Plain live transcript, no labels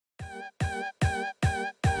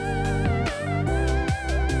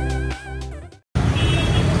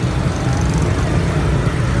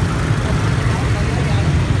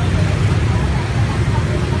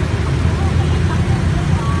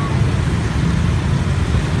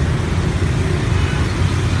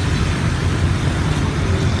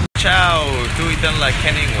chào, tôi tên là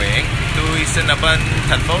Kenny Nguyen. Tôi sinh ở bên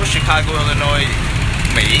thành phố Chicago, Illinois,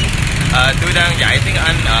 Mỹ. Tôi đang dạy tiếng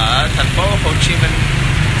Anh ở thành phố Ho Chi Minh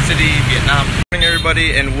City, Vietnam. Good morning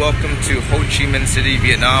everybody and welcome to Ho Chi Minh City,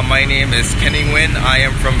 Vietnam. My name is Kenny Nguyen. I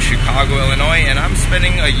am from Chicago, Illinois, and I'm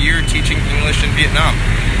spending a year teaching English in Vietnam.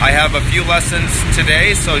 I have a few lessons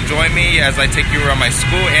today, so join me as I take you around my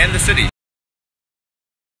school and the city.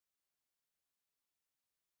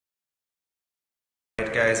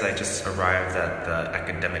 Alright guys, I just arrived at the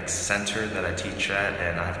academic center that I teach at,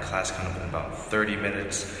 and I have a class coming up in about 30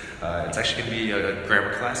 minutes. It's actually going to be a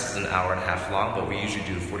grammar class. It's an hour and a half long, but we usually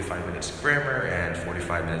do 45 minutes of grammar and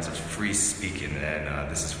 45 minutes of free speaking, and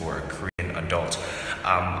this is for a Korean adult.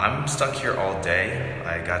 I'm stuck here all day.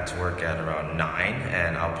 I got to work at around 9,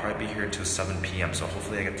 and I'll probably be here until 7 p.m., so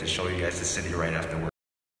hopefully I get to show you guys the city right after work.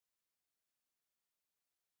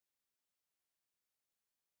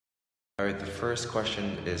 Alright, the first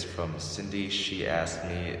question is from Cindy. She asked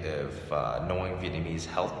me if knowing Vietnamese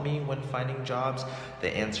helped me when finding jobs.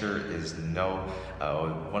 The answer is no.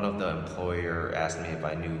 One of the employer asked me if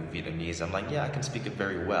I knew Vietnamese. I'm like, yeah, I can speak it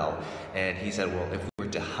very well. And he said, well, if we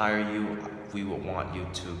were to hire you, we would want you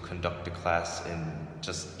to conduct the class in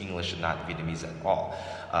just English and not Vietnamese at all.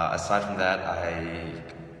 Aside from that,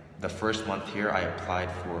 the first month here, I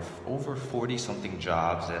applied for over 40-something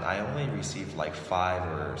jobs, and I only received like 5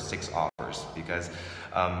 or 6 offers because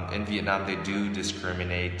in Vietnam they do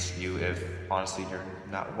discriminate you if honestly you're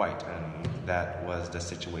not white, and that was the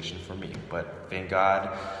situation for me. But thank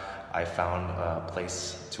God I found a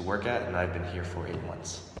place to work at, and I've been here for 8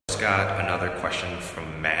 months. Got another question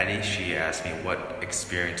from Maddie. She asked me what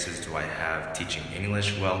experiences do I have teaching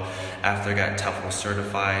English. Well, after I got TEFL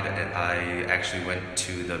certified, I actually went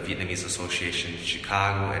to the Vietnamese Association in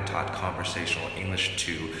Chicago and taught conversational English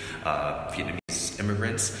to Vietnamese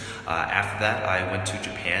immigrants. After that, I went to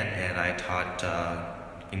Japan and I taught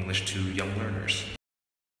English to young learners.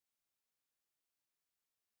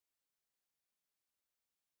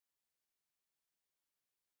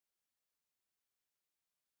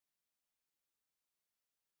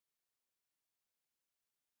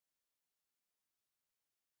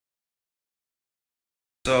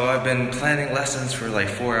 So I've been planning lessons for like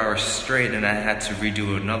 4 hours straight, and I had to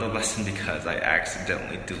redo another lesson because I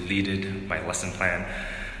accidentally deleted my lesson plan.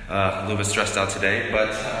 A little bit stressed out today, but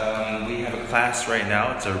we have a class right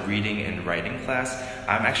now. It's a reading and writing class.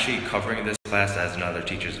 I'm actually covering this class as another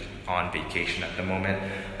teacher's on vacation at the moment.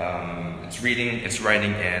 It's reading, it's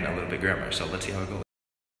writing, and a little bit grammar. So let's see how it goes.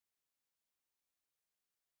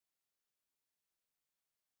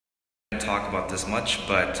 Talk about this much,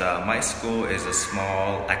 but my school is a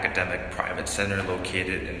small academic private center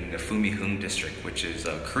located in the Phu My Hung district, which is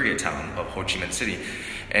a Koreatown of Ho Chi Minh City.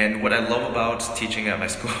 And what I love about teaching at my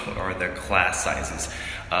school are the class sizes.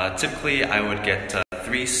 Typically I would get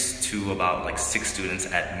 3 to about like 6 students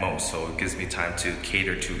at most, so it gives me time to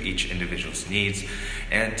cater to each individual's needs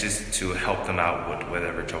and just to help them out with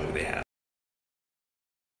whatever trouble they have.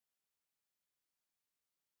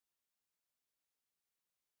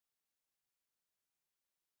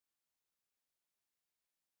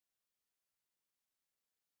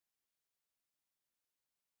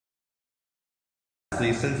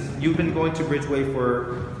 Since you've been going to Bridgeway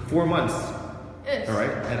for 4 months, yes. All right,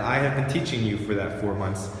 and I have been teaching you for that 4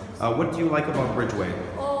 months. What do you like about Bridgeway?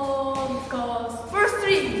 Because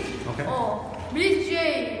firstly, okay.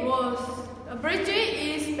 Bridgeway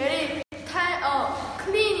is very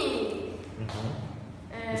clean.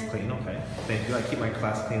 Mm-hmm. It's clean, okay. Thank you. I keep my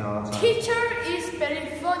class clean all the time. Teacher is very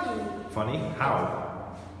funny. Funny?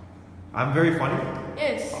 How? I'm very funny?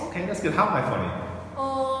 Yes. Okay, that's good. How am I funny?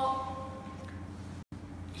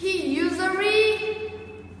 He usually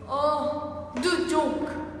do joke.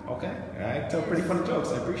 Okay, I tell pretty funny jokes.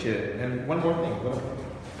 I appreciate it. And one more thing.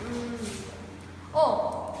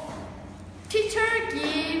 Teacher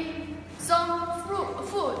give some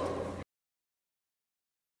food.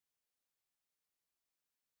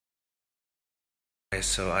 Okay,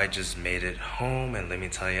 so I just made it home, and let me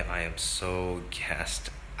tell you, I am so gassed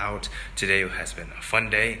out. Today has been a fun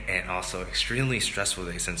day and also extremely stressful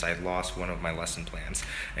day since I lost one of my lesson plans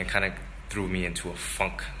and kind of threw me into a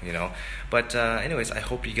funk, you know. But anyways, I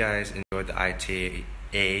hope you guys enjoyed the ITA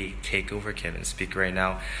takeover. Can't even speak right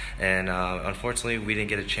now, and unfortunately we didn't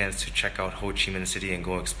get a chance to check out Ho Chi Minh City and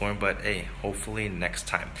go exploring, but hey, hopefully next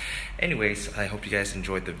time. Anyways, I hope you guys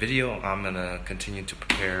enjoyed the video. I'm gonna continue to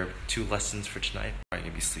prepare 2 lessons for tonight. I'm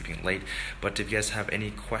gonna be sleeping late, but if you guys have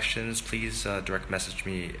any questions, please direct message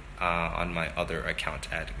me on my other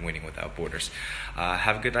account at Winning Without Borders.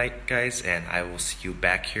 Have a good night guys, and I will see you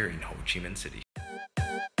back here in Ho Chi Minh City.